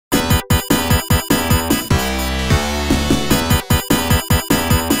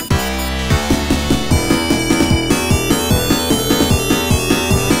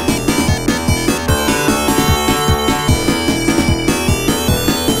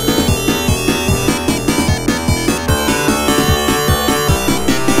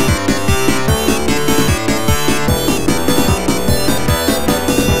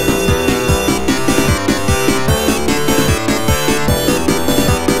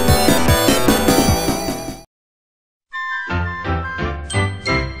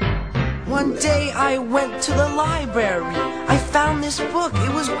went to the library. I found this book.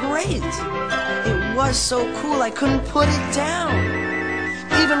 It was great. It was so cool I couldn't put it down.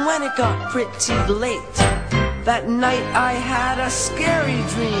 Even when it got pretty late. That night I had a scary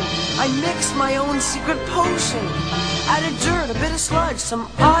dream. I mixed my own secret potion. Added dirt, a bit of sludge, some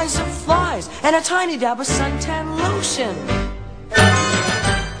eyes of flies, and a tiny dab of suntan lotion.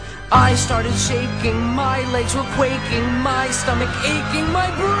 I started shaking, my legs were quaking, my stomach aching, my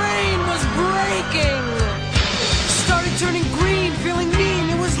brain was breaking. Started turning green, feeling mean,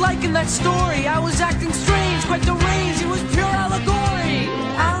 it was like in that story. I was acting strange, quite deranged, it was pure allegory.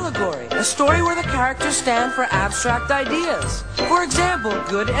 Allegory, a story where the characters stand for abstract ideas. For example,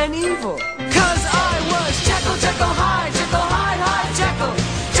 good and evil. 'Cause I was Jekyll, Jekyll, Hyde, Jekyll, Hyde, Hyde, Jekyll.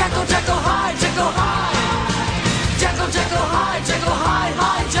 Jekyll, Jekyll, Hyde, Jekyll, Hyde. Jekyll, Jekyll, Hyde, Jekyll, Hyde,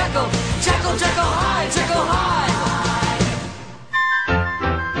 Hyde, Jekyll. Jekyll, Jekyll, Hyde, Jekyll, Hyde.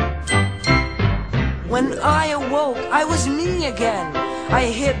 When I awoke, I was me again. I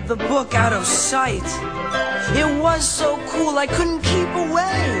hid the book out of sight. It was so cool I couldn't keep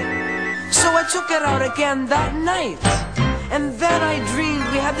away. So I took it out again that night. And then I dreamed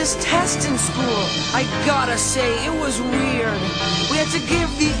we had this test in school. I gotta say, it was weird. We had to give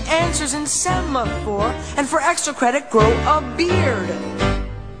the answers in semaphore, and for extra credit, grow a beard.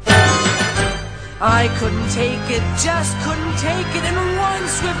 I couldn't take it, just couldn't take it. In one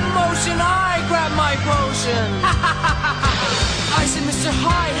swift motion, I grabbed my potion. I said, Mr.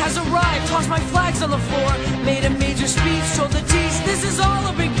 Hyde has arrived, tossed my flags on the floor, made a major speech, told the teach, this is all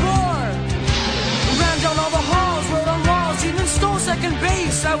a big bore. Ran down all the halls, wrote on walls, even stole second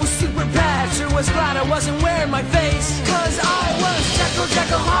base. I was super bad, sure was glad I wasn't wearing my face. 'Cause I was Jekyll,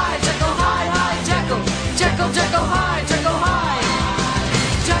 Jekyll, Hyde, Jekyll, Hyde, Hyde, Jekyll. Jekyll, Jekyll, Hyde, Jekyll, Hyde.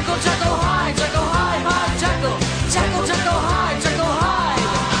 Jekyll, Jekyll, Hyde, Jekyll, Hyde, Hyde, Jekyll. Jekyll, Jekyll, Hyde, Jekyll, Hyde.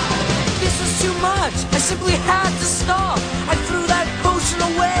 This was too much, I simply had to stop. I threw that potion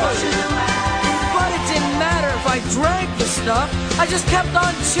away. But it didn't matter if I drank the stuff, I just kept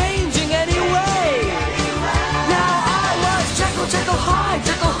on changing anyway. Now I was Jekyll, Jekyll, Hyde,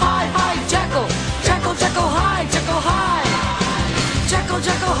 Jekyll, Hyde, Hyde, Jekyll. Jekyll, Jekyll, Hyde, Jekyll, Hyde. Jekyll,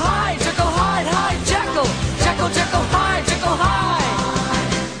 Jekyll, Hyde, Jekyll, Hyde, Hyde, Jekyll. Jekyll, Jekyll, Hyde, Jekyll, Hyde.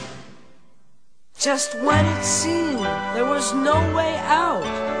 Just when it seemed there was no way out,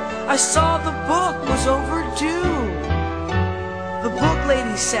 I saw the book was overdue. The book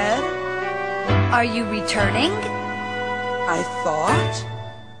lady said, "Are you returning?" I thought,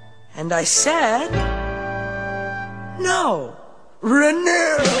 and I said, no,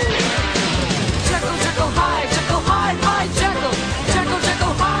 renew.